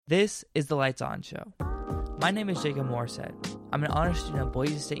This is The Lights On Show. My name is Jacob Morset. I'm an honor student at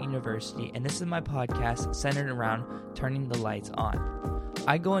Boise State University, and this is my podcast centered around turning the lights on.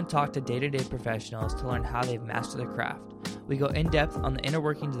 I go and talk to day-to-day professionals to learn how they've mastered their craft. We go in-depth on the inner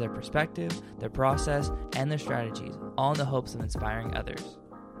workings of their perspective, their process, and their strategies, all in the hopes of inspiring others.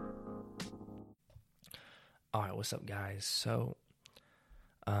 All right, what's up, guys? So,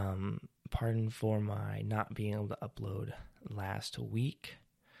 pardon for my not being able to upload last week.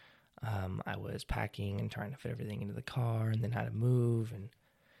 I was packing and trying to fit everything into the car, and then had to move and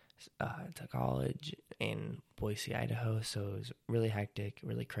to college in Boise, Idaho. So it was really hectic,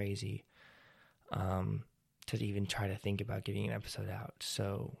 really crazy to even try to think about getting an episode out.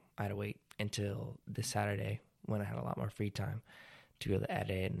 So I had to wait until this Saturday when I had a lot more free time to be able to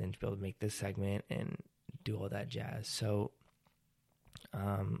edit and then to be able to make this segment and do all that jazz. So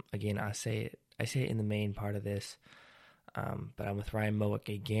again, I say it in the main part of this. But I'm with Ryan Mowick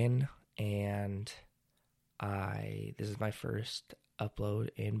again, and this is my first upload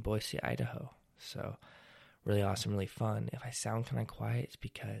in Boise, Idaho. So really awesome, really fun. If I sound kind of quiet, it's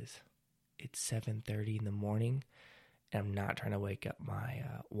because it's 7:30 in the morning, and I'm not trying to wake up my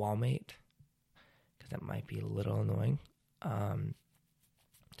wallmate, because that might be a little annoying.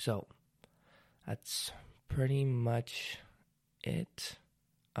 So that's pretty much it.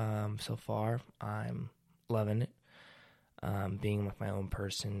 So far, I'm loving it. Being with my own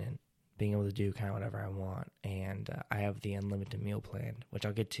person and being able to do kind of whatever I want. And I have the unlimited meal plan, which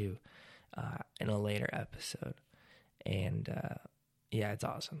I'll get to in a later episode. And yeah, it's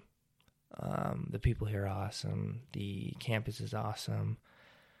awesome. The people here are awesome. The campus is awesome.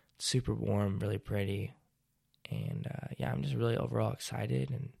 It's super warm, really pretty. And yeah, I'm just really overall excited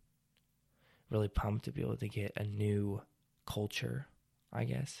and really pumped to be able to get a new culture, I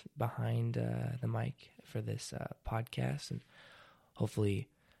guess, behind the mic for this podcast, and hopefully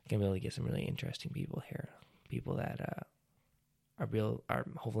gonna be able to get some really interesting people here, people that are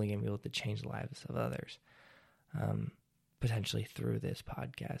hopefully gonna be able to change the lives of others, potentially through this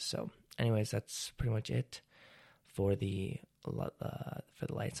podcast. So, anyways, that's pretty much it for the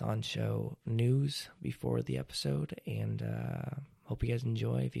Lights On Show news before the episode, and hope you guys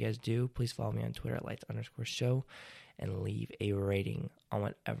enjoy. If you guys do, please follow me on Twitter at @lights_show. And leave a rating on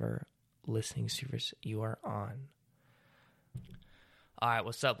whatever listening service you are on. All right,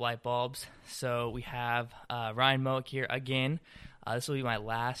 what's up, light bulbs? So we have Ryan Mowick here again. This will be my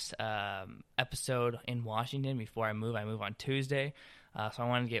last episode in Washington before I move. I move on Tuesday. So I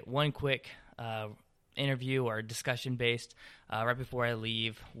wanted to get one quick interview or discussion based right before I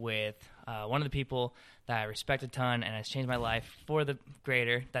leave with one of the people that I respect a ton and has changed my life for the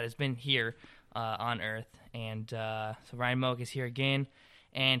greater, that has been here on Earth. And so Ryan Mowick is here again,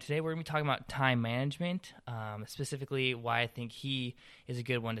 and today we're going to be talking about time management, specifically why I think he is a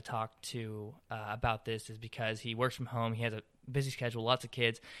good one to talk to about this is because he works from home, he has a busy schedule, lots of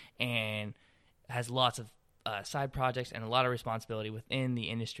kids, and has lots of side projects and a lot of responsibility within the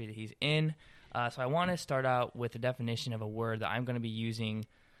industry that he's in. So I want to start out with a definition of a word that I'm going to be using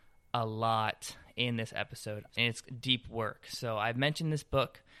a lot in this episode, and it's deep work. So I've mentioned this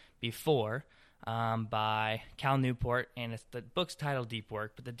book before, by Cal Newport, and the book's titled Deep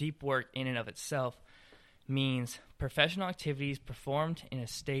Work, but the deep work in and of itself means professional activities performed in a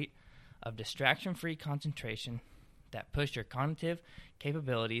state of distraction-free concentration that push your cognitive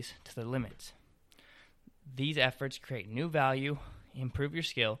capabilities to their limits. These efforts create new value, improve your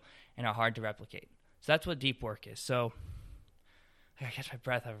skill, and are hard to replicate. So that's what deep work is. So I gotta catch my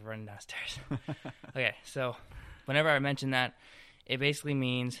breath. I've run downstairs. Okay, so whenever I mention that, it basically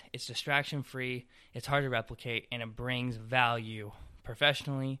means it's distraction-free, it's hard to replicate, and it brings value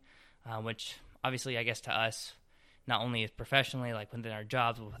professionally, which obviously, I guess, to us, not only is professionally, like within our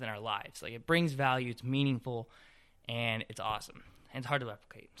jobs, but within our lives. Like, it brings value, it's meaningful, and it's awesome. And it's hard to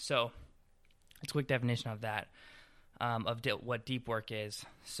replicate. So, it's a quick definition of that, what deep work is.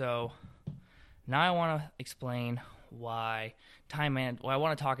 So, now I want to explain why I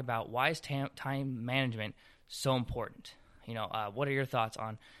want to talk about why is time management so important. You know, what are your thoughts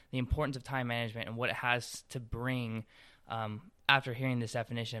on the importance of time management and what it has to bring after hearing this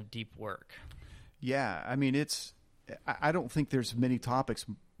definition of deep work? Yeah, I mean, I don't think there's many topics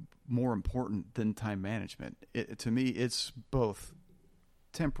more important than time management. To me, it's both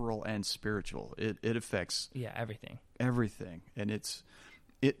temporal and spiritual. It affects everything, and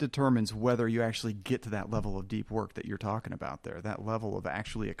it determines whether you actually get to that level of deep work that you're talking about there, that level of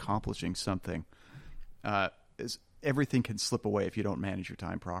actually accomplishing something. Everything can slip away if you don't manage your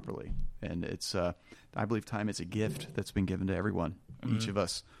time properly. And I believe time is a gift that's been given to everyone, each of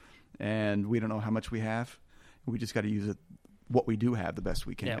us. And we don't know how much we have. We just got to use it what we do have the best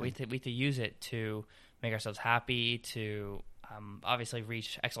we can. Yeah, we have to use it to make ourselves happy, to obviously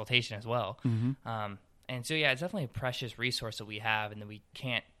reach exaltation as well. Mm-hmm. And so, yeah, it's definitely a precious resource that we have and that we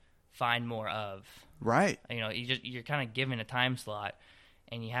can't find more of. Right. You're kind of given a time slot,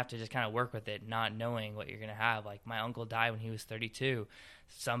 and you have to just kind of work with it, not knowing what you're going to have. Like, my uncle died when he was 32.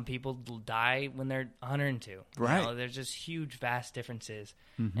 Some people die when they're 102. Right. There's just huge, vast differences.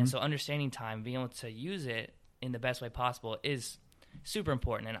 Mm-hmm. And so understanding time, being able to use it in the best way possible is super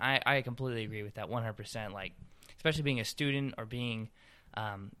important. And I completely agree with that 100%. Like, especially being a student or being,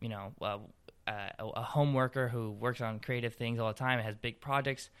 a home worker who works on creative things all the time and has big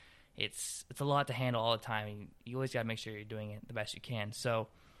projects. It's a lot to handle all the time. And you always got to make sure you're doing it the best you can. So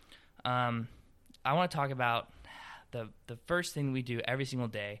I want to talk about the first thing we do every single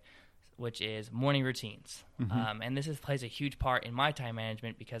day, which is morning routines. Mm-hmm. And this plays a huge part in my time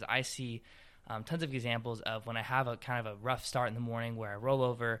management because I see tons of examples of when I have a kind of a rough start in the morning where I roll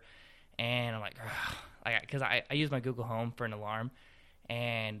over and I'm like, because I use my Google Home for an alarm.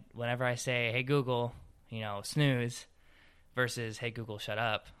 And whenever I say, hey, Google, snooze versus, hey, Google, shut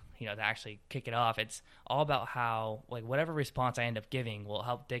up, to actually kick it off, it's all about how, like, whatever response I end up giving will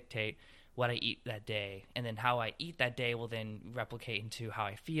help dictate what I eat that day. And then how I eat that day will then replicate into how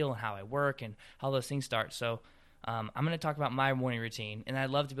I feel and how I work and how those things start. So I'm going to talk about my morning routine, and I'd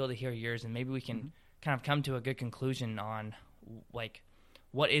love to be able to hear yours, and maybe we can kind of come to a good conclusion on, like,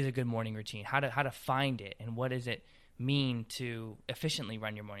 what is a good morning routine, how to find it, and what does it mean to efficiently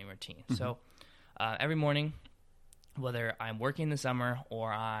run your morning routine. Mm-hmm. So every morning, whether I'm working in the summer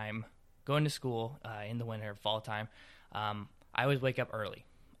or I'm going to school in the winter, fall time, I always wake up early.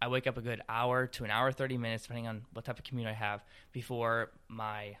 I wake up a good hour to an hour 30 minutes, depending on what type of commute I have, before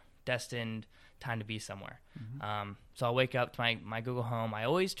my destined time to be somewhere. Mm-hmm. So I'll wake up to my Google Home. I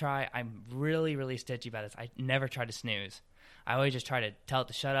always try, I'm really, really stitchy about this. I never try to snooze. I always just try to tell it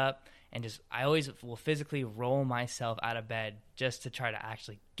to shut up, and I always will physically roll myself out of bed just to try to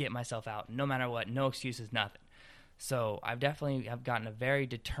actually get myself out, no matter what, no excuses, nothing. So I've gotten a very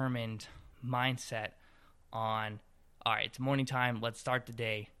determined mindset on, all right, it's morning time, let's start the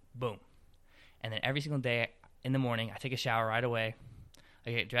day, boom. And then every single day in the morning, I take a shower right away,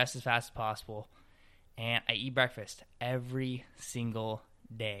 I get dressed as fast as possible, and I eat breakfast every single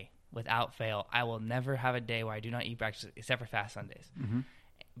day without fail. I will never have a day where I do not eat breakfast except for fast Sundays. Mm-hmm.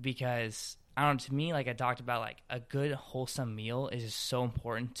 Because, I don't know, to me, like I talked about, like a good wholesome meal is just so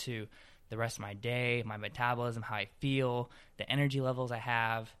important to the rest of my day, my metabolism, how I feel, the energy levels I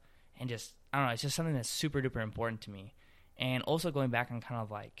have, and just, I don't know, it's just something that's super duper important to me. And also going back on kind of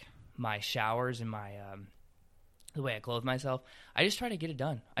like my showers and my the way I clothe myself, I just try to get it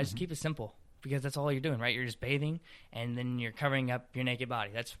done. I just keep it simple because that's all you're doing, right? You're just bathing and then you're covering up your naked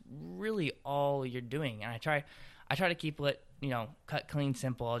body. That's really all you're doing. And I try to keep it, cut clean,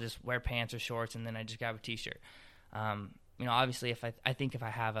 simple. I'll just wear pants or shorts and then I just grab a t-shirt. Obviously if I think if I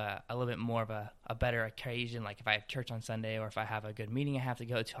have a little bit more of a better occasion, like if I have church on Sunday or if I have a good meeting I have to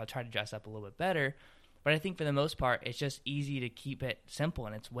go to, I'll try to dress up a little bit better. But I think for the most part, it's just easy to keep it simple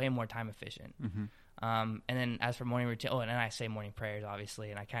and it's way more time efficient. Mm-hmm. And then as for morning routine, and then I say morning prayers,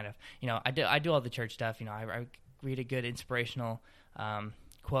 obviously, and I kind of, I do all the church stuff. I read a good inspirational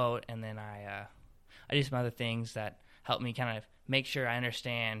quote, and then I do some other things that help me kind of make sure I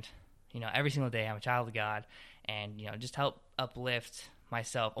understand, every single day I'm a child of God, and just help uplift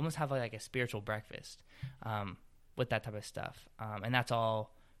myself, almost have like a spiritual breakfast with that type of stuff. And that's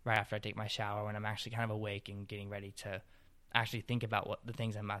all right after I take my shower when I'm actually kind of awake and getting ready to actually think about what the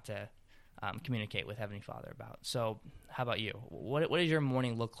things I'm about to communicate with Heavenly Father about. So how about you? What does your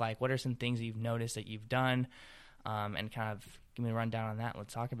morning look like? What are some things that you've noticed that you've done? And kind of give me a rundown on that.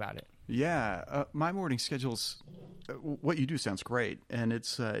 Let's talk about it. Yeah, my morning schedule's what you do sounds great, and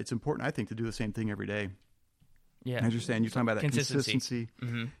it's important, I think, to do the same thing every day. Yeah, I understand you're talking about that consistency.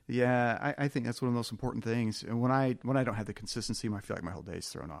 Mm-hmm. Yeah, I think that's one of the most important things. And when I don't have the consistency, I feel like my whole day is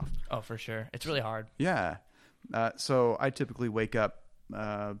thrown off. Oh, for sure, it's really hard. Yeah, so I typically wake up.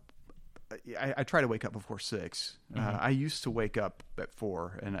 I try to wake up before 6. Mm-hmm. I used to wake up at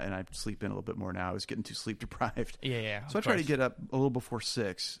 4, and I sleep in a little bit more now. I was getting too sleep deprived. Yeah. So I try to get up a little before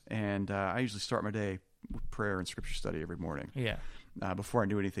 6, and I usually start my day with prayer and scripture study every morning. Yeah. Before I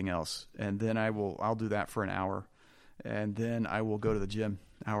do anything else, and then I'll do that for an hour, and then I will go to the gym,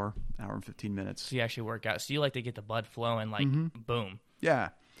 hour and 15 minutes. So you actually work out. So you like to get the blood flowing, like boom. Yeah.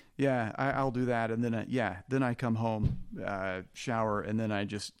 I'll do that, and then then I come home, shower, and then I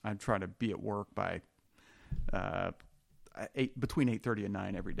try to be at work by between 8:30 and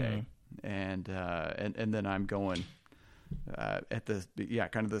 9 every day, and then I'm going at the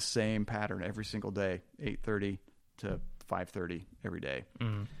kind of the same pattern every single day, 8:30 to 5:30 every day.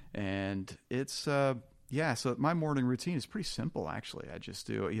 And it's so my morning routine is pretty simple, actually. I just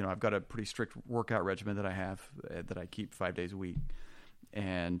do, I've got a pretty strict workout regimen that I have that I keep 5 days a week.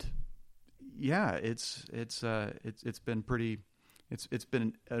 And it's been pretty, it's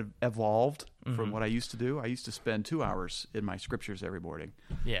been evolved from what I used to do. I used to spend 2 hours in my scriptures every morning.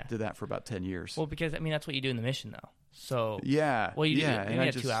 Yeah. Did that for about 10 years. Well, because, that's what you do in the mission, though. So, yeah. Well, you do, and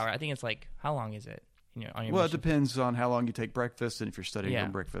maybe 2 hours. I think it's like, how long is it? On your well, mission? it depends on how long you take breakfast and if you're studying Yeah.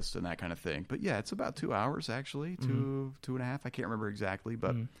 from breakfast and that kind of thing. But yeah, it's about 2 hours, actually, two and a half. I can't remember exactly,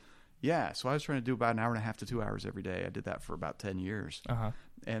 but yeah. So I was trying to do about an hour and a half to 2 hours every day. I did that for about 10 years.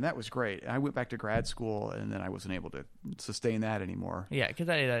 And that was great. I went back to grad school, and then I wasn't able to sustain that anymore. Yeah, because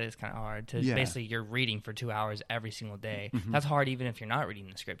that is kind of hard. Basically, you're reading for 2 hours every single day. That's hard even if you're not reading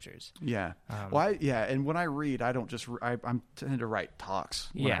the scriptures. Yeah. And when I read, I don't just I tend to write talks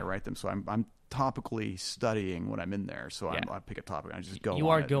when I write them. So I'm topically studying when I'm in there. So I pick a topic and I just go. You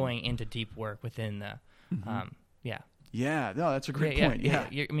are going into deep work within the. Yeah. No, that's a great point. Yeah.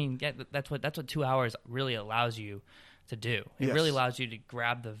 That's what 2 hours really allows you to do. It really allows you to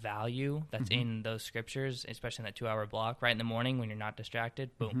grab the value that's in those scriptures, especially in that 2 hour block, right in the morning when you're not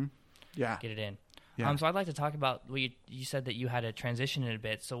distracted. Boom. Yeah. Get it in. Yeah. So I'd like to talk about what you said that you had to transition in a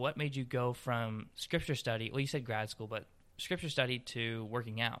bit. So what made you go from scripture study? Well, you said grad school, but scripture study to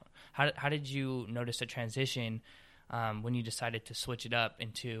working out. How did you notice a transition when you decided to switch it up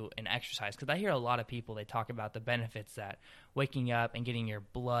into an exercise? Because I hear a lot of people, they talk about the benefits that waking up and getting your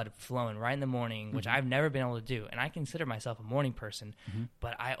blood flowing right in the morning, which I've never been able to do. And I consider myself a morning person,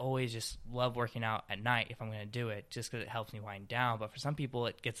 but I always just love working out at night if I'm going to do it, just because it helps me wind down. But for some people,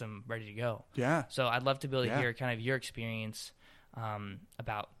 it gets them ready to go. Yeah. So I'd love to be able to hear kind of your experience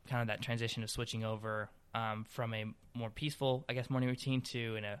about kind of that transition of switching over from a more peaceful, I guess, morning routine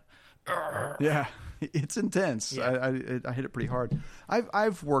to Yeah, it's intense. Yeah. I hit it pretty hard.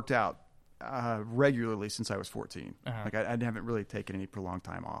 I've worked out regularly since I was 14. Like I haven't really taken any prolonged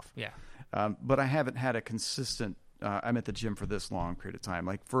time off. Yeah. But I haven't had a consistent. I'm at the gym for this long period of time.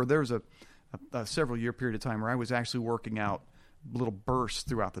 Like there was a several year period of time where I was actually working out little bursts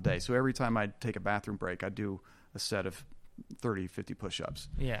throughout the day. So every time I'd take a bathroom break, I'd do a set of 30, 50 push-ups.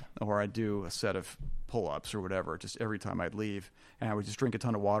 Yeah. Or I'd do a set of pull-ups or whatever, just every time I'd leave. And I would just drink a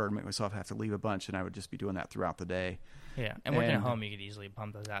ton of water and make myself have to leave a bunch, and I would just be doing that throughout the day. Yeah. And working at home, you could easily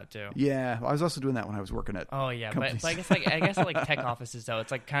pump those out too. Yeah. I was also doing that when I was working at but I guess like tech offices though,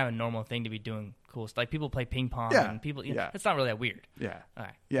 it's like kind of a normal thing to be doing cool stuff. Like people play ping pong and people it's not really that weird. Yeah. All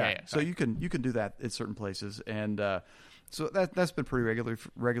right. Yeah. So you can do that at certain places, and so that's been pretty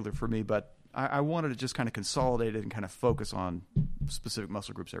regular for me, but I wanted to just kind of consolidate it and kind of focus on specific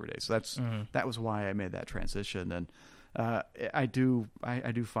muscle groups every day. So that was why I made that transition. And I do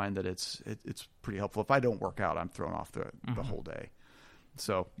find that it's pretty helpful. If I don't work out, I'm thrown off the whole day.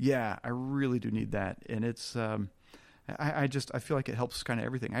 So yeah, I really do need that. And it's I feel like it helps kind of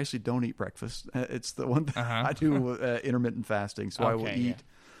everything. I actually don't eat breakfast. It's the one thing I do intermittent fasting. So I will eat.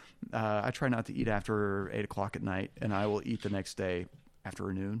 I try not to eat after 8 o'clock at night, and I will eat the next day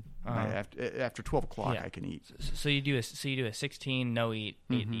after noon. After 12 o'clock, I can eat. So you do a 16 no eat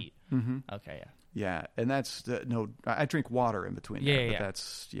eat. Okay, yeah. Yeah, and that's no. I drink water in between. But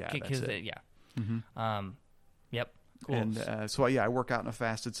that's that's it. Yep. Cool. And so I work out in a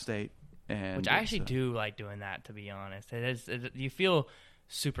fasted state, and which I actually do like doing that. To be honest, you feel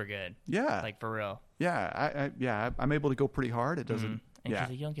super good. Yeah, like for real. Yeah, I'm able to go pretty hard. It doesn't.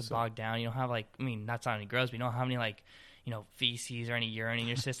 And you don't get bogged down. You don't have not sounding gross, but you don't have any feces or any urine in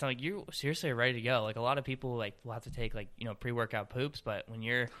your system. Like you seriously are ready to go. Like a lot of people will have to take pre-workout poops, but when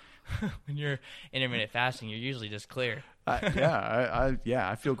you're when you're intermittent fasting, you're usually just clear.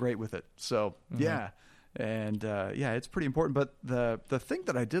 I feel great with it. So and it's pretty important. But the thing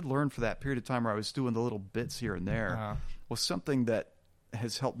that I did learn for that period of time where I was doing the little bits here and there was something that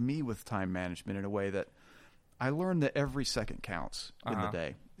has helped me with time management in a way that I learned that every second counts in the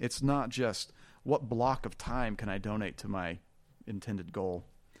day. It's not just what block of time can I donate to my intended goal.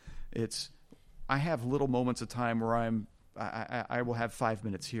 I have little moments of time where I will have 5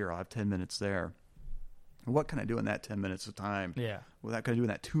 minutes here. I'll have 10 minutes there. What can I do in that 10 minutes of time? Yeah. What can I do in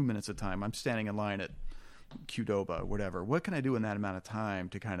that 2 minutes of time? I'm standing in line at Qdoba, whatever. What can I do in that amount of time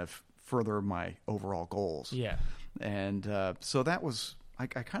to kind of further my overall goals? Yeah. And so that was... I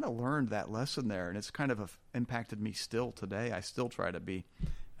kind of learned that lesson there, and it's kind of impacted me still today. I still try to be,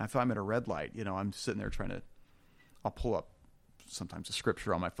 if I'm at a red light, I'm sitting there I'll pull up sometimes a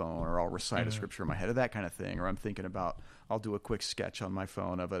scripture on my phone, or I'll recite a scripture in my head, or that kind of thing, or I'm thinking I'll do a quick sketch on my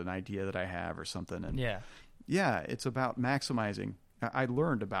phone of an idea that I have or something. And it's about maximizing. I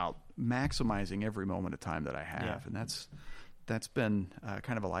learned about maximizing every moment of time that I have. Yeah. And that's been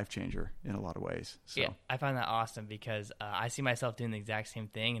kind of a life changer in a lot of ways. So. Yeah, I find that awesome because I see myself doing the exact same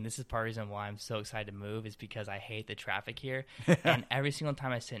thing, and this is part of the reason why I'm so excited to move is because I hate the traffic here. And every single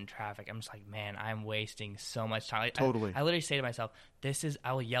time I sit in traffic, I'm just like, man, I'm wasting so much time. Like, Totally. I literally say to myself,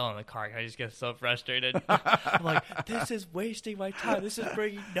 I will yell in the car, and I just get so frustrated. I'm like, this is wasting my time. This is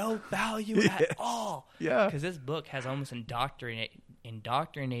bringing no value at all. Yeah. Because this book has almost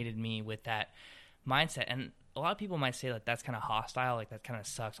indoctrinated me with that mindset. And a lot of people might say that that's kind of hostile, like that kind of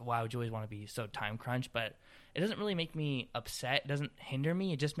sucks. Why would you always want to be so time crunched? But it doesn't really make me upset. It doesn't hinder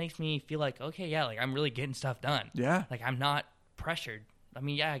me. It just makes me feel like, okay, yeah, like I'm really getting stuff done. Yeah. Like I'm not pressured. I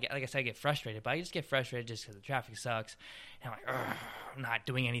mean, yeah, like I said, I get frustrated, but I just get frustrated just because the traffic sucks. And I'm like, ugh, I'm not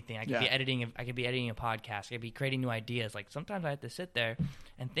doing anything. I could be editing. I could be editing a podcast. I could be creating new ideas. Like sometimes I have to sit there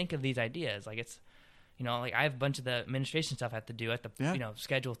and think of these ideas. Like it's, you know, like I have a bunch of the administration stuff I have to do. I have to, you know,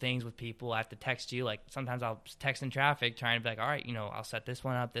 schedule things with people. I have to text you. Like sometimes I'll text in traffic trying to be like, all right, you know, I'll set this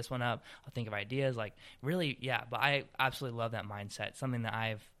one up. I'll think of ideas. Like really, yeah. But I absolutely love that mindset. Something that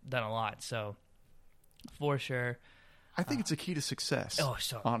I've done a lot. So for sure. I think it's a key to success. Oh,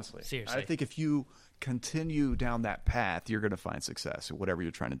 so honestly. Seriously. I think if you continue down that path, you're going to find success at whatever you're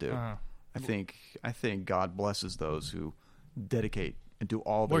trying to do. I think God blesses those who dedicate and do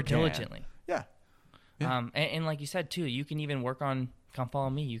all they can. Work diligently. Yeah. And like you said too, you can even work on, come follow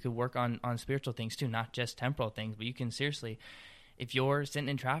me, you could work on spiritual things too, not just temporal things, but you can seriously, if you're sitting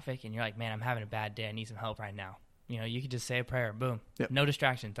in traffic and you're like, man, I'm having a bad day, I need some help right now. You know, you could just say a prayer, boom, no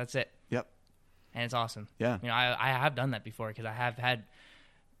distractions, that's it. Yep. And it's awesome. Yeah. You know, I have done that before because I have had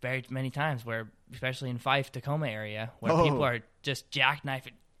very many times where, especially in Fife, Tacoma area, where people are just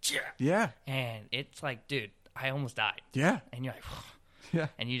jackknifing. Yeah. And it's like, dude, I almost died. Yeah. And you're like, yeah.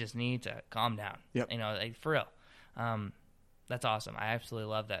 And you just need to calm down. Yep. You know, like, for real. That's awesome. I absolutely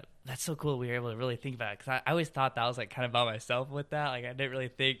love that. That's so cool we were able to really think about it. Because I always thought that I was like kind of by myself with that. Like I didn't really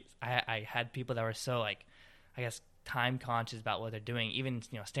think I had people that were so like, I guess, time conscious about what they're doing. Even,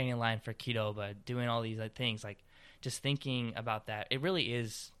 you know, standing in line for keto, but doing all these like things. Like just thinking about that. It really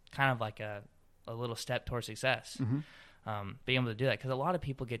is kind of like a little step towards success. Mm-hmm. Being able to do that, because a lot of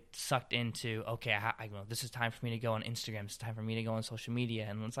people get sucked into, okay, I you know, this is time for me to go on Instagram, it's time for me to go on social media,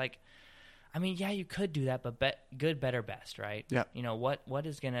 and it's like, I mean, yeah, you could do that, but good, better, best, right? Yeah. You know, what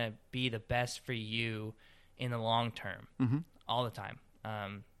is going to be the best for you in the long term, all the time.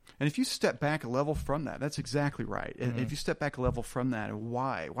 And if you step back a level from that, that's exactly right. And if you step back a level from that,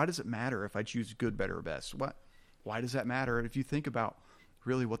 why does it matter if I choose good, better, or best? Why does that matter? If you think about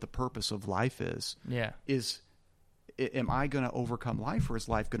really what the purpose of life is, am I going to overcome life, or is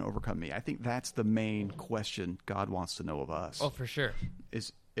life going to overcome me? I think that's the main question God wants to know of us. Oh, for sure.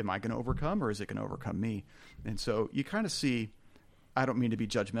 Am I going to overcome, or is it going to overcome me? And so you kind of see, I don't mean to be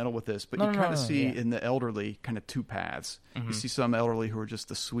judgmental with this, but you kind of see in the elderly kind of two paths. You see some elderly who are just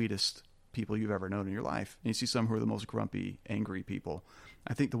the sweetest people you've ever known in your life. And you see some who are the most grumpy, angry people.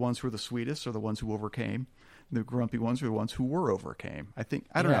 I think the ones who are the sweetest are the ones who overcame. The grumpy ones are the ones who were overcame. I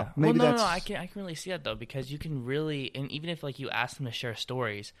don't know. Maybe that's... I can really see that though, because you can really, and even if like you ask them to share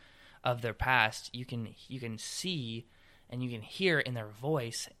stories of their past, you can see and you can hear in their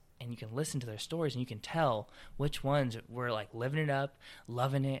voice, and you can listen to their stories, and you can tell which ones were like living it up,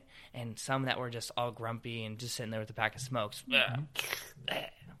 loving it, and some that were just all grumpy and just sitting there with a pack of smokes.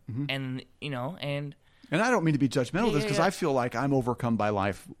 And you know, and I don't mean to be judgmental of this, because I feel like I'm overcome by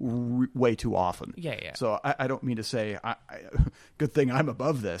life way too often. Yeah. So I don't mean to say, good thing I'm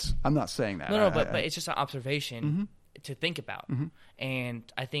above this. I'm not saying that. No, but it's just an observation to think about. And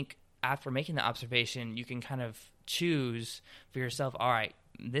I think after making the observation, you can kind of choose for yourself, all right,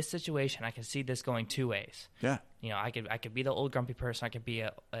 this situation, I can see this going two ways. Yeah. You know, I could be the old grumpy person, I could be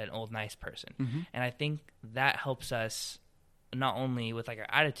an old nice person. And I think that helps us not only with like our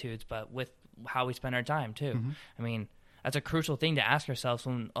attitudes, but with how we spend our time too. I mean, that's a crucial thing to ask ourselves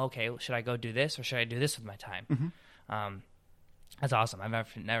when, okay, should I go do this or should I do this with my time? That's awesome.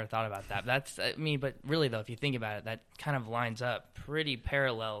 I've never thought about that. But really though, if you think about it, that kind of lines up pretty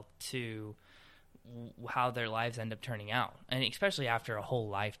parallel to how their lives end up turning out. And especially after a whole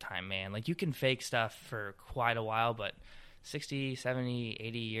lifetime, man, like you can fake stuff for quite a while, but 60, 70,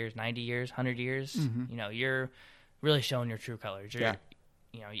 80 years, 90 years, 100 years, you know, you're really showing your true colors.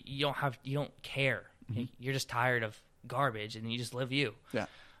 You know, you don't care. You're just tired of garbage, and you just live you. Yeah.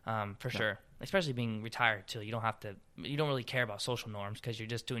 For sure. Especially being retired too. You don't really care about social norms because you're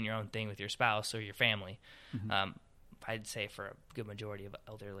just doing your own thing with your spouse or your family. I'd say for a good majority of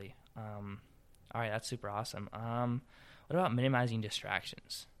elderly. All right, that's super awesome. What about minimizing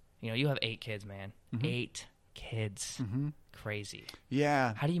distractions? You know, you have 8 kids, man. 8 kids. Crazy.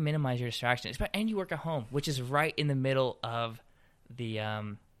 Yeah. How do you minimize your distractions? And you work at home, which is right in the middle of the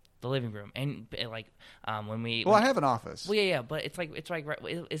living room. And when we Well, I have an office. Well, yeah, but it's like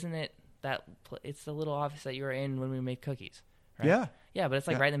isn't it that it's the little office that you were in when we made cookies, right? Yeah. Yeah, but it's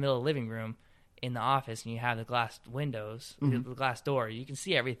like right in the middle of the living room in the office, and you have the glass windows, the glass door. You can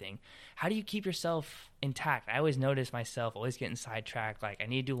see everything. How do you keep yourself intact? I always notice myself always getting sidetracked. Like I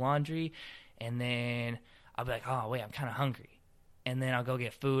need to do laundry, and then I'll be like, oh wait, I'm kind of hungry, and then I'll go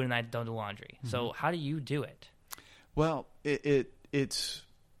get food, and I don't do laundry. So how do you do it? Well, it's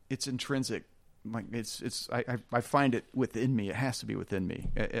intrinsic. Like I find it within me. It has to be within me.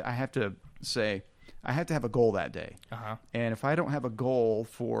 I have to say, I have to have a goal that day. And if I don't have a goal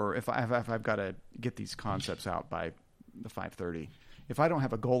for if I've got to get these concepts out by the 5:30, if I don't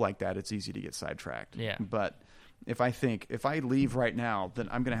have a goal like that, it's easy to get sidetracked. Yeah. But if I leave right now, then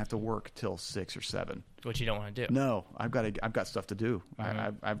I'm going to have to work till 6 or 7. Which you don't want to do. No, I've got stuff to do.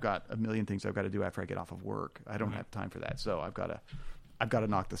 I've got a million things I've got to do after I get off of work. I don't have time for that. So I've got to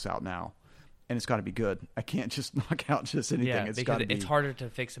knock this out now. And it's got to be good. I can't just knock out just anything. Yeah, it's gotta be, it's harder to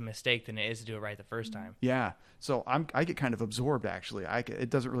fix a mistake than it is to do it right the first time. Yeah. So I get kind of absorbed, actually. It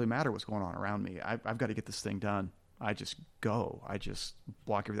doesn't really matter what's going on around me. I've got to get this thing done. I just go. I just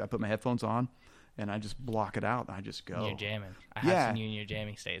block everything. I put my headphones on, and I just block it out, and I just go. You're jamming. I have seen you in your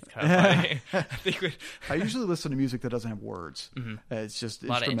jamming state. It's kind of funny. I usually listen to music that doesn't have words. It's just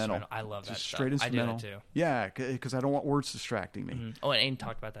instrumental. I love that just straight stuff. instrumental. I do that too. Yeah, because I don't want words distracting me. Oh, and Aiden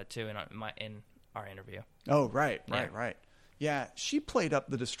talked about that too in our interview. Oh, right. Yeah, she played up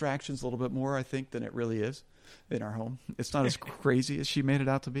the distractions a little bit more, I think, than it really is in our home. It's not as crazy as she made it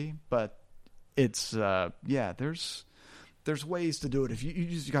out to be, but it's there's ways to do it. If you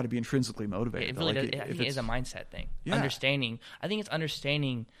just got to be intrinsically motivated. It really does. I think it is a mindset thing. Yeah. I think it's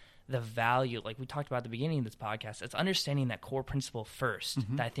understanding the value, like we talked about at the beginning of this podcast. It's understanding that core principle first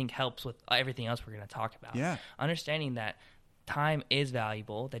that I think helps with everything else we're going to talk about. Yeah. Understanding that time is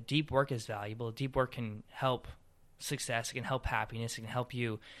valuable, that deep work is valuable. Deep work can help success, it can help happiness, it can help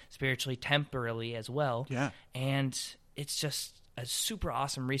you spiritually, temporally as well. Yeah. And it's just a super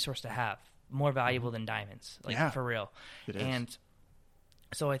awesome resource to have, more valuable than diamonds, for real. It is. And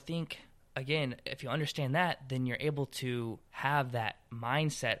so I think, again, if you understand that, then you're able to have that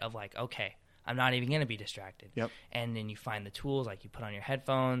mindset of like, okay, I'm not even going to be distracted. Yep. And then you find the tools, like you put on your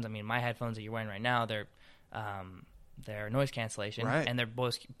headphones. I mean, my headphones that you're wearing right now, they're noise cancellation, right. And they're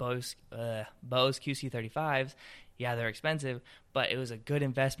Bose QC35s. Yeah, they're expensive, but it was a good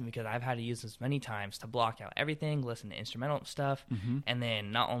investment because I've had to use this many times to block out everything, listen to instrumental stuff, and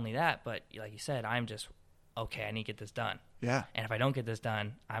then not only that, but like you said, I'm just, okay, I need to get this done. Yeah. And if I don't get this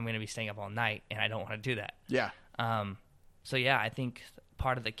done, I'm going to be staying up all night, and I don't want to do that. Yeah. So yeah, I think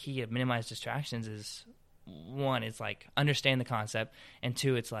part of the key of minimize distractions is, one, it's like understand the concept, and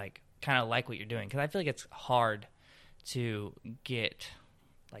two, it's like kind of like what you're doing, because I feel like it's hard to get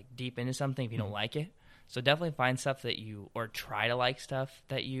like deep into something if you don't like it. So definitely find stuff that or try to like stuff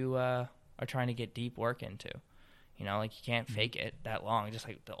that you are trying to get deep work into. You know, like you can't fake it that long. Just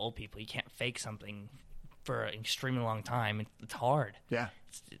like the old people, you can't fake something for an extremely long time. It's hard. Yeah,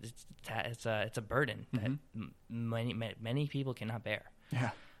 it's a burden that many people cannot bear.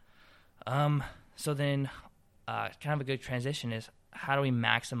 Yeah. So then, kind of a good transition is, how do we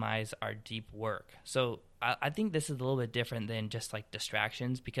maximize our deep work? So I think this is a little bit different than just like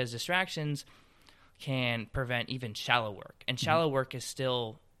distractions, because distractions can prevent even shallow work. And shallow work is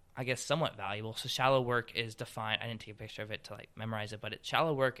still, I guess, somewhat valuable. So shallow work is defined, I didn't take a picture of it to like memorize it, but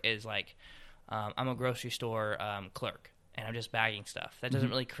shallow work is like, I'm a grocery store clerk, and I'm just bagging stuff. That doesn't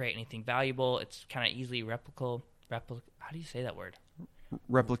really create anything valuable. It's kind of easily replicable. How do you say that word?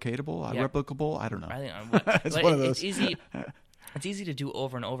 Replicatable? Yeah. Replicable? I don't know. I think It's one of those. It's easy to do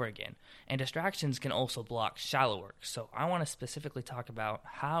over and over again. And distractions can also block shallow work. So I want to specifically talk about,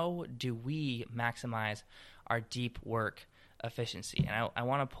 how do we maximize our deep work efficiency? And I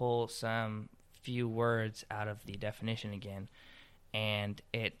want to pull some few words out of the definition again. And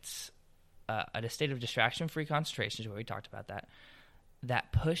it's a state of distraction-free concentration, is where we talked about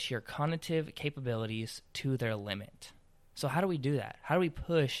that push your cognitive capabilities to their limit. So how do we do that? How do we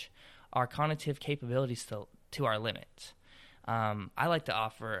push our cognitive capabilities to our limits? I like to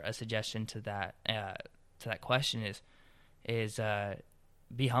offer a suggestion to that question is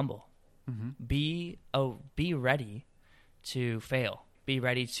be humble. Be ready to fail. Be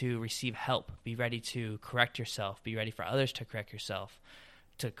ready to receive help. Be ready to correct yourself. Be ready for others to correct yourself.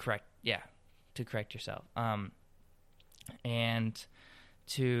 To correct yourself. And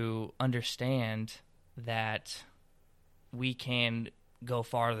to understand that we can go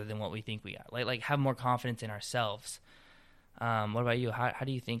farther than what we think we are. Like have more confidence in ourselves. What about you? How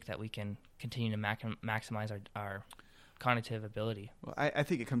do you think that we can continue to maximize our cognitive ability? Well, I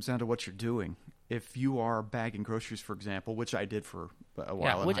think it comes down to what you're doing. If you are bagging groceries, for example, which I did for a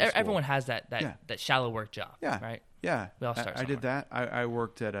while, which in high school. Everyone has that shallow work job, right? Yeah, we all start. I did that. I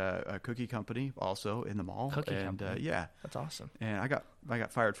worked at a cookie company also in the mall. Company. Yeah, that's awesome. And I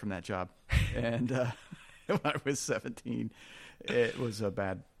got fired from that job, and when I was 17, it was a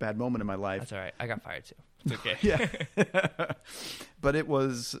bad moment in my life. That's all right. I got fired too. It's okay. Yeah, but it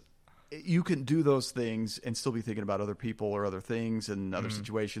was. You can do those things and still be thinking about other people or other things and other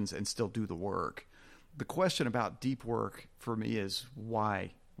situations and still do the work. The question about deep work for me is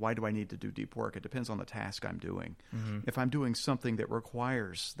why? Why do I need to do deep work? It depends on the task I'm doing. If I'm doing something that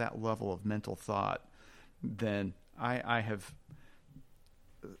requires that level of mental thought, then I have,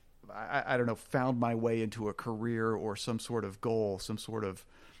 I don't know, found my way into a career or some sort of goal, some sort of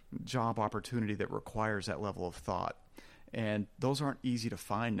job opportunity that requires that level of thought. And those aren't easy to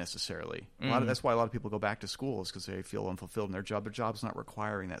find necessarily. That's why a lot of people go back to school, is because they feel unfulfilled in their job. Their job's not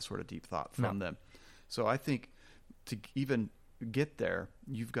requiring that sort of deep thought from them. So I think to even get there,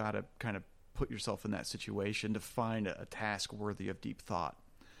 you've got to kind of put yourself in that situation to find a task worthy of deep thought.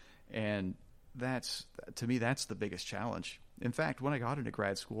 And to me, that's the biggest challenge. In fact, when I got into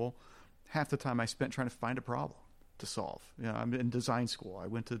grad school, half the time I spent trying to find a problem to solve. I'm in design school. I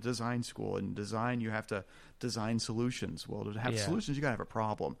went to design school. In design, you have to design solutions. Well, to have solutions, you got to have a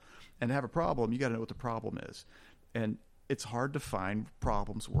problem. And to have a problem, you got to know what the problem is. And it's hard to find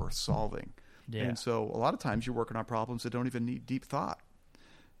problems worth solving. Yeah. And so a lot of times you're working on problems that don't even need deep thought.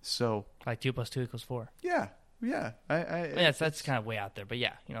 So like 2 + 2 = 4. Yeah. That's kind of way out there, but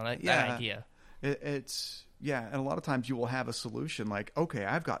that idea. It's and a lot of times you will have a solution like, okay,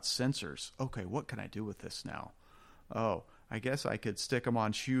 I've got sensors. Okay, what can I do with this now? Oh, I guess I could stick them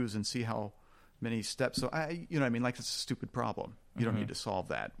on shoes and see how many steps. So like it's a stupid problem. You don't need to solve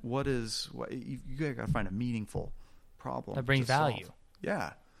that. You got to find a meaningful problem that brings value.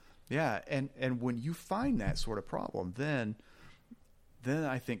 Yeah. And when you find that sort of problem, then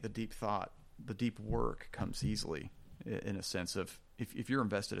I think the deep thought, the deep work comes easily, in a sense of if you're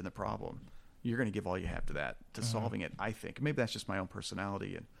invested in the problem, you're going to give all you have to solving it. I think maybe that's just my own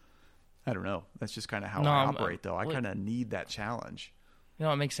personality, and I don't know. That's just kind of how I operate, though. I kind of need that challenge.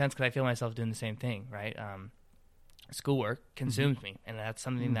 It makes sense because I feel myself doing the same thing, right? Schoolwork consumes me, and that's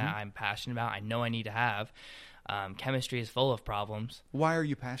something that I'm passionate about. I know I need to have. Chemistry is full of problems. Why are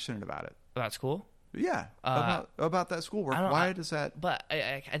you passionate about it? About school? Yeah, about that schoolwork. Why does that? But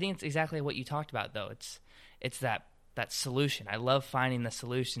I think it's exactly what you talked about, though. It's that solution. I love finding the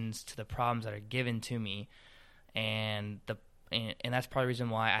solutions to the problems that are given to me, and that's part of the reason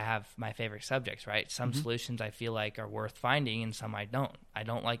why I have my favorite subjects, right? Some solutions I feel like are worth finding, and some I don't. I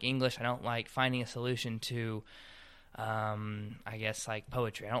don't like English. I don't like finding a solution to, I guess, like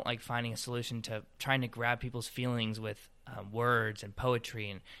poetry. I don't like finding a solution to trying to grab people's feelings with words and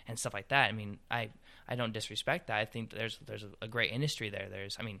poetry and stuff like that. I mean, I don't disrespect that. I think there's a great industry there.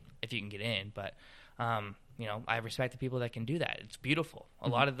 If you can get in, but I respect the people that can do that. It's beautiful. A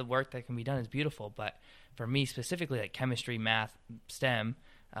lot of the work that can be done is beautiful, but for me specifically, like chemistry, math, STEM,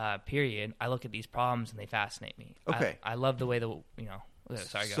 period, I look at these problems and they fascinate me. Okay. I love the way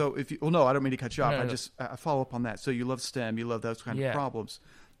sorry, go. So no, I don't mean to cut you off. I follow up on that. So you love STEM, you love those kind of problems.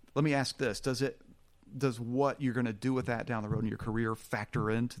 Let me ask this. Does what you're going to do with that down the road in your career factor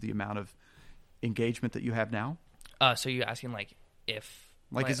into the amount of engagement that you have now? So you're asking if...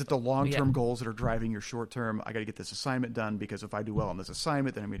 is it the long-term goals that are driving your short-term, I got to get this assignment done because if I do well on this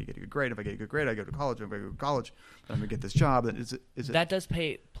assignment, then I'm going to get a good grade. If I get a good grade, I go to college. If I go to college, then I'm going to get this job. Is it? That does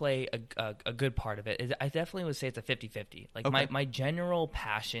play a good part of it. I definitely would say it's a 50-50. My general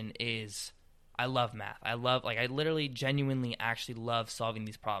passion is I love math. I literally genuinely actually love solving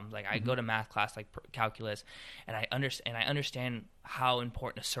these problems. I go to math class like calculus, and I understand how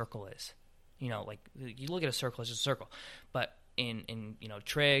important a circle is. You look at a circle, it's just a circle. But in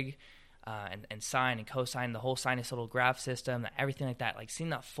trig and sine and cosine, the whole sinusoidal graph system, everything like that, seeing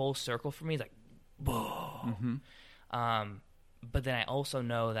that full circle for me is like, whoa. But then I also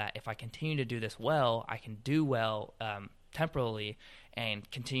know that if I continue to do this well, I can do well temporally and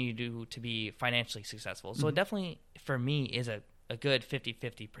continue to be financially successful. So it definitely, for me, is a good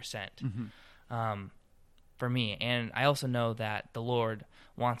 50-50% for me. And I also know that the Lord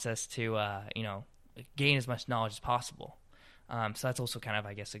wants us to, gain as much knowledge as possible. So that's also kind of,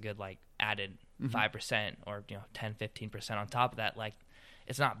 I guess, a good added 5% or 10-15% on top of that.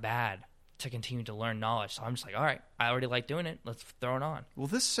 It's not bad to continue to learn knowledge. So I'm just all right, I already like doing it. Let's throw it on. Well,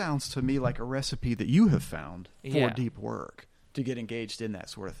 this sounds to me like a recipe that you have found for deep work. to get engaged in that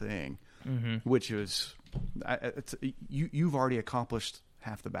sort of thing, Mm-hmm. which is you've already accomplished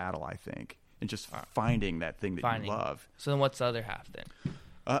half the battle, I think, in just finding that thing that you love. So then what's the other half then?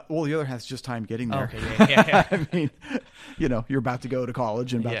 Well, the other half is just time getting there. Okay, yeah. I mean, you're about to go to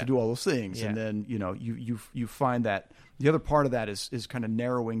college and about Yeah. to do all those things, Yeah. and then you find that the other part of that is kind of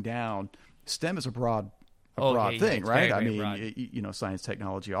narrowing down. STEM is a broad Yeah, thing, it's right? very, I very mean, broad. science,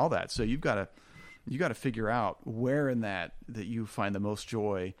 technology, all that. So you got to figure out where in that you find the most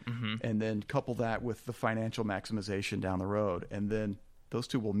joy, Mm-hmm. and then couple that with the financial maximization down the road, and then those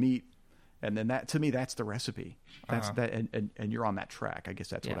two will meet. And then that, to me, that's the recipe. That's that, and you're on that track. I guess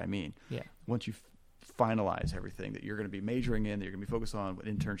that's what Yeah. I mean. Yeah. Once you finalize everything that you're going to be majoring in, that you're going to be focused on,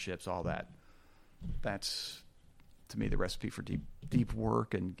 internships, all that. That's, to me, the recipe for deep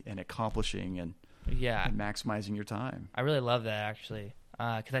work and accomplishing and maximizing your time. I really love that, actually,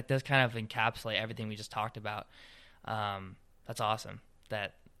 because that does kind of encapsulate everything we just talked about. That's awesome. I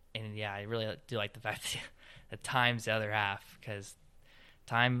really do like the fact that time's the other half, because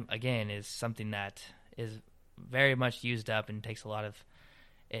time, again, is something that is very much used up and takes a lot of.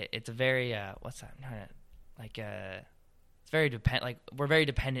 It's a very what's that? It's very we're very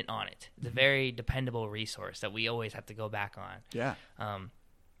dependent on it. It's a very dependable resource that we always have to go back on. Yeah.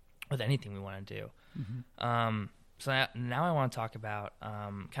 With anything we want to do. Mm-hmm. So now I want to talk about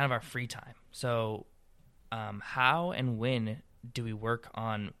kind of our free time. So how and when do we work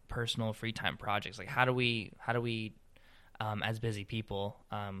on personal free time projects? Like how do we as busy people,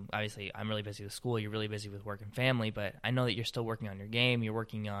 obviously I'm really busy with school, you're really busy with work and family, but I know that you're still working on your game, you're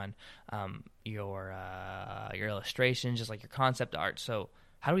working on your illustrations, just like your concept art. So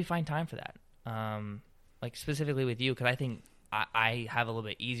how do we find time for that? Like specifically with you, because I think I have a little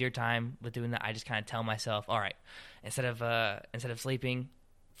bit easier time with doing that. I just kind of tell myself, all right, instead of sleeping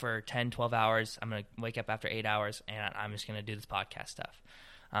for 10, 12 hours, I'm going to wake up after 8 hours and I'm just going to do this podcast stuff.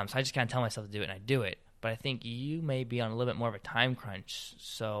 So I just kind of tell myself to do it, and I do it. But I think you may be on a little bit more of a time crunch.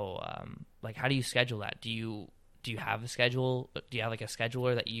 So, like, how do you schedule that? Do you have a schedule? Do you have like a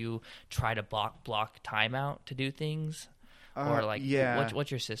scheduler that you try to block time out to do things? Or like, what's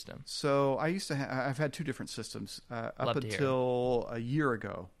your system? So I used to I've had two different systems up until a year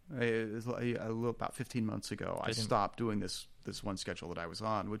ago. About 15 months ago, I stopped doing this one schedule that I was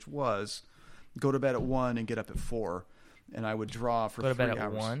on, which was go to bed at 1 and get up at 4. And I would draw for 3 hours. Go to bed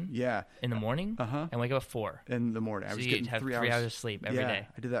at 1? Yeah. In the morning? Uh-huh. And wake up at 4? In the morning. I was getting have 3 3 hours of sleep every day.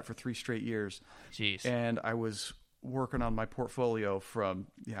 I did that for 3 straight years. Jeez. And I was working on my portfolio from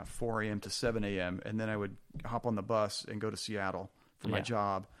 4 a.m. to 7 a.m. And then I would hop on the bus and go to Seattle for my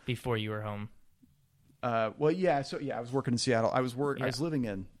job. Before you were home? I was working in Seattle. I was living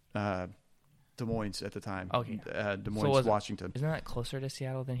in Des Moines at the time. Okay. Des Moines, Washington. Isn't that closer to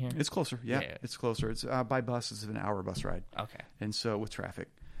Seattle than here? It's closer. Yeah. It's closer. It's by bus. It's an hour bus ride. Okay. And so with traffic.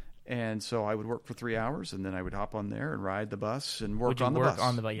 And so I would work for 3 hours, and then I would hop on there and ride the bus and work on the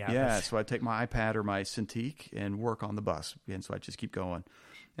bus. Yeah. So I'd take my iPad or my Cintiq and work on the bus. And so I'd just keep going.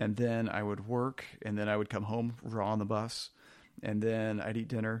 And then I would work, and then I would come home, draw on the bus. And then I'd eat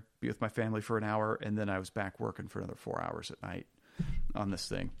dinner, be with my family for an hour, and then I was back working for another 4 hours at night on this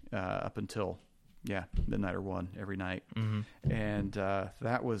thing up until midnight or 1 every night. Mm-hmm. And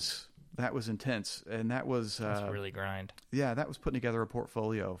that was intense, and that's really grind. Yeah, that was putting together a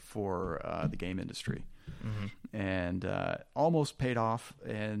portfolio for the game industry, and almost paid off,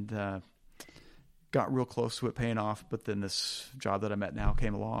 and got real close to it paying off. But then this job that I'm at now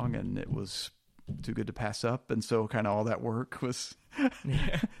came along, and it was too good to pass up, and so kind of all that work was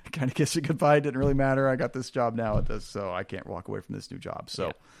kind of kissing goodbye. Didn't really matter. I got this job now. It does, so I can't walk away from this new job.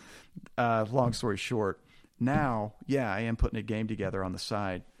 So, long story short, now I am putting a game together on the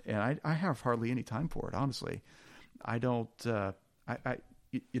side, and I have hardly any time for it. Honestly, I don't.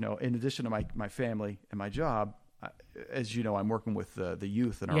 In addition to my family and my job, as you know, I'm working with the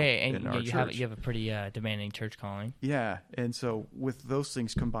youth in our church. You have a pretty demanding church calling. Yeah, and so with those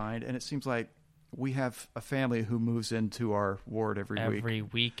things combined, and it seems like we have a family who moves into our ward every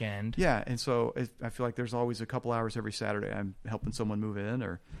weekend. Yeah, and so I feel like there's always a couple hours every Saturday I'm helping someone move in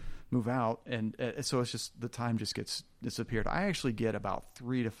or move out, and so it's just the time just gets disappeared. I actually get about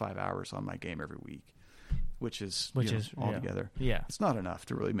 3 to 5 hours on my game every week, which is altogether. Yeah, it's not enough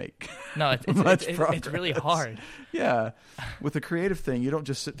to really make. No, it's really hard. Yeah, with a creative thing, you don't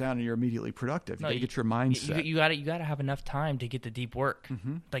just sit down and you're immediately productive. You got to get your mindset. You got to have enough time to get the deep work.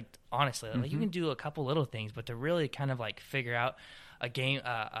 Mm-hmm. Like honestly, like you can do a couple little things, but to really kind of like figure out a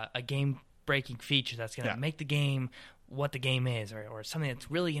game breaking feature that's going to make the game what the game is, or something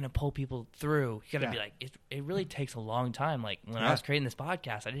that's really going to pull people through. You got to be like, it really takes a long time. Like when I was creating this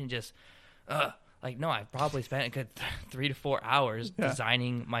podcast, I didn't just Like, no, I probably spent a good 3 to 4 hours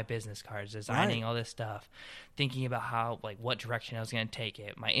designing my business cards, designing all this stuff, thinking about how, like, what direction I was going to take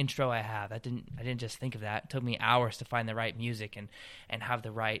it. My intro I didn't just think of that. It took me hours to find the right music and have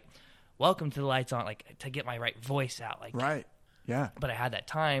the right welcome to the lights on, like, to get my right voice out. Like, right. Yeah. But I had that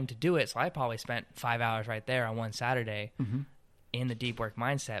time to do it, so I probably spent 5 hours right there on one Saturday in the deep work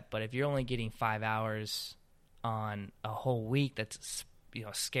mindset. But if you're only getting 5 hours on a whole week that's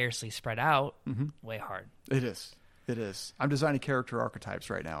scarcely spread out, way hard. It is. I'm designing character archetypes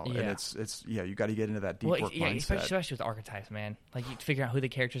right now, and it's you got to get into that deep work mindset. Especially with archetypes, man. Like, you figure out who the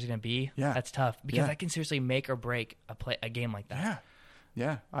characters are going to be. Yeah, that's tough because that can seriously make or break a game like that.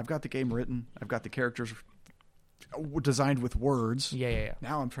 Yeah. I've got the game written. I've got the characters designed with words. Yeah.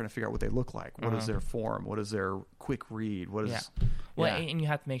 Now I'm trying to figure out what they look like. What is their form? What is their quick read? What is? Well, and you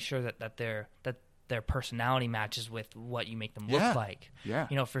have to make sure that their personality matches with what you make them look like.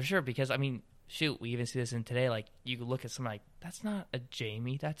 Yeah. For sure. Because, I mean, shoot, we even see this in today. Like, you could look at someone like, that's not a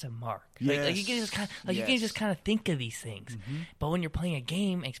Jamie, that's a Mark. Yes. Like you can just kind of, you can just kind of think of these things. But when you're playing a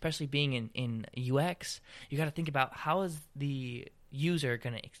game, especially being in UX, you got to think about how is the user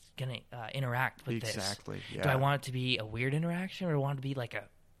gonna interact with this. Exactly. Yeah. Do I want it to be a weird interaction, or do I want it to be like a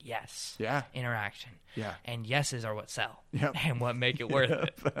yes interaction? Yeah. And yeses are what sell. Yep. And what make it worth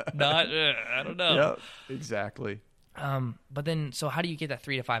it. Not I don't know. Yep. Exactly. But then, so how do you get that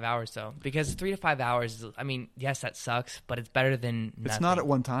 3 to 5 hours though? Because 3 to 5 hours, I mean, yes, that sucks, but it's better than nothing. It's not at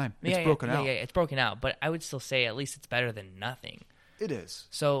one time. It's broken out. Yeah, it's broken out. But I would still say at least it's better than nothing. It is.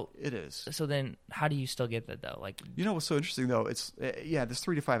 So it is. So then, how do you still get that though? Like, what's so interesting though? It's this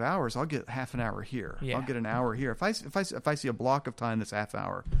 3 to 5 hours. I'll get half an hour here. Yeah. I'll get an hour here. If I see a block of time that's half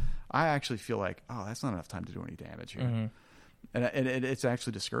hour, I actually feel like, oh, that's not enough time to do any damage here, and it's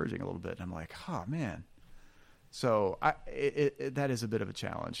actually discouraging a little bit. And I'm like, oh man. So that is a bit of a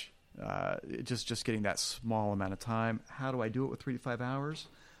challenge. Just getting that small amount of time. How do I do it with 3 to 5 hours?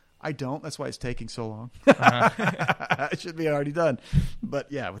 I don't. That's why it's taking so long. It should be already done.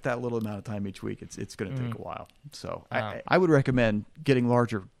 But yeah, with that little amount of time each week, it's going to take a while. So I would recommend getting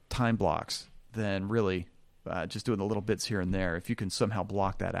larger time blocks than really just doing the little bits here and there. If you can somehow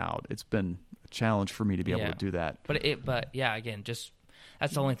block that out, it's been a challenge for me to be able to do that. But yeah, again, just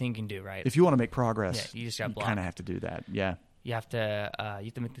that's the only thing you can do, right? If you want to make progress, you just got kind of have to do that. Yeah, you have to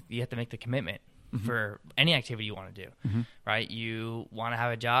make the commitment. For any activity you want to do, right? You want to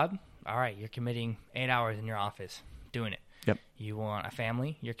have a job? All right, you're committing 8 hours in your office doing it. Yep. You want a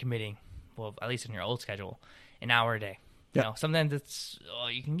family? You're committing, well, at least in your old schedule, an hour a day. Yep. Sometimes it's all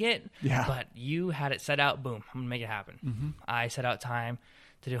you can get, but you had it set out, boom, I'm going to make it happen. I set out time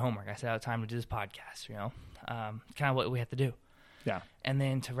to do homework. I set out time to do this podcast, kind of what we have to do. Yeah. And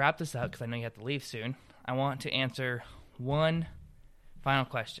then to wrap this up, because I know you have to leave soon, I want to answer one final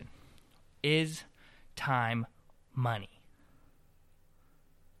question. Is time money?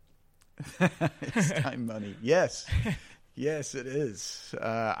 It's time money. Yes. Yes, it is.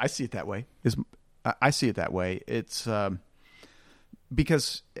 I see it that way. I see it that way. It's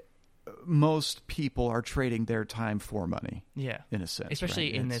because most people are trading their time for money. Yeah. In a sense.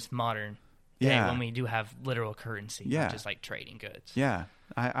 Especially in this modern day when we do have literal currency, not just like trading goods. Yeah.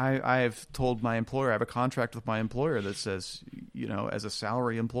 I've told my employer, I have a contract with my employer that says, as a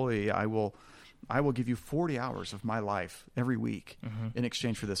salary employee, I will give you 40 hours of my life every week in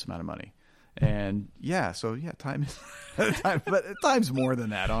exchange for this amount of money. And time is but time's more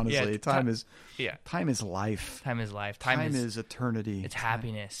than that, honestly. Time is life. Time is life. Time is eternity. It's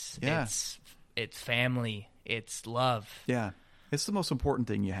happiness. Yeah. It's family. It's love. Yeah. It's the most important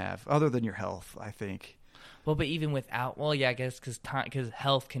thing you have, other than your health, I think. Well, but even without, I guess because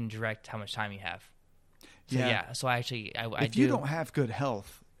health can direct how much time you have. So, so actually, if you don't have good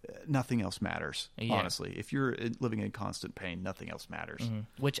health, nothing else matters. Honestly, if you're living in constant pain, nothing else matters.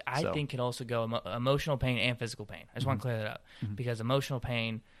 Which I think can also go emotional pain and physical pain. I just want to clear that up because emotional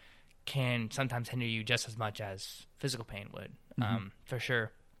pain can sometimes hinder you just as much as physical pain would, for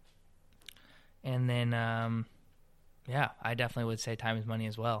sure. And then, I definitely would say time is money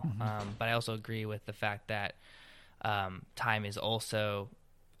as well. But I also agree with the fact that time is also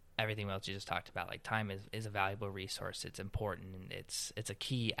everything else you just talked about. Like, time is a valuable resource. It's important. And it's a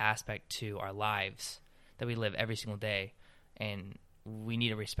key aspect to our lives that we live every single day. And we need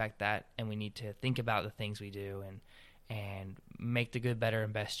to respect that. And we need to think about the things we do and make the good, better,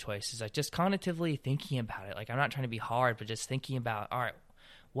 and best choices. Like, just cognitively thinking about it. Like, I'm not trying to be hard, but just thinking about, all right,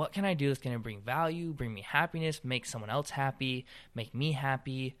 what can I do that's going to bring value, bring me happiness, make someone else happy, make me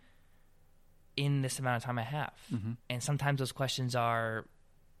happy in this amount of time I have? And sometimes those questions are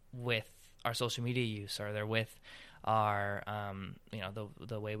with our social media use, or they're with our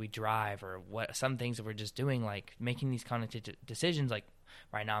the way we drive, or what some things that we're just doing, like making these kind of decisions. Like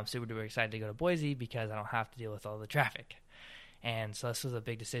right now I'm super duper excited to go to Boise because I don't have to deal with all the traffic. And so this was a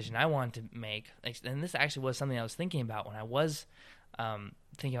big decision I wanted to make. And this actually was something I was thinking about when I was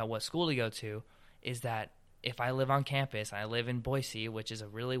thinking about what school to go to, is that if I live on campus and I live in Boise, which is a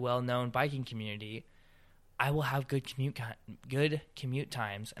really well-known biking community, I will have good commute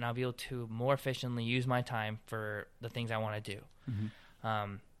times, and I'll be able to more efficiently use my time for the things I want to do.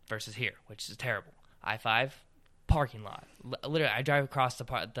 Mm-hmm. Versus here, which is terrible. I-5 parking lot. Literally, I drive across the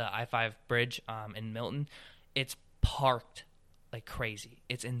I-5 bridge in Milton. It's parked like crazy.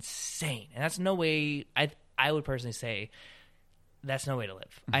 It's insane, and that's no way. I would personally say that's no way to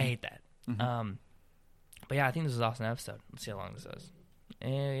live. Mm-hmm. I hate that. Mm-hmm. But yeah, I think this was an awesome episode. Let's see how long this was.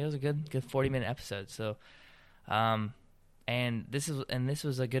 And it was a good 40-minute episode. So. And this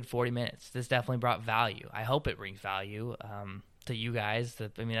was a good 40 minutes. This definitely brought value. I hope it brings value to you guys.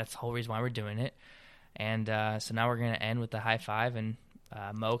 That's the whole reason why we're doing it. And so now we're going to end with the high five, and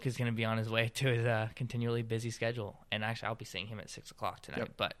Moak is going to be on his way to his continually busy schedule. And actually, I'll be seeing him at 6 o'clock tonight.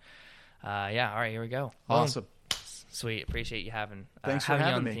 Yep. But yeah, all right, here we go. Awesome. Sweet. Appreciate you having Thanks for having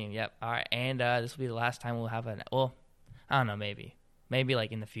me on the me. team. Yep. All right, and this will be the last time we'll have I don't know, maybe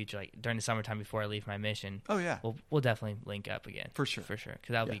like in the future, like during the summertime before I leave my mission. Oh yeah, we'll definitely link up again for sure, because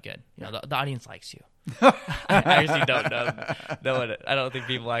that'll be good. You know, the audience likes you. I actually don't know. I don't think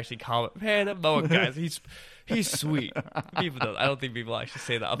people actually comment. Man, that Moak guy, he's sweet. People don't. I don't think people actually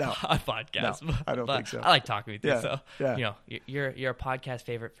say that on podcasts. No, I don't think so. I like talking with you, yeah, so yeah. You know, you're a podcast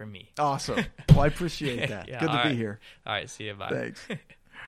favorite for me. Awesome. Well, I appreciate that. Yeah, Good to be here. All right, see you. Bye. Thanks.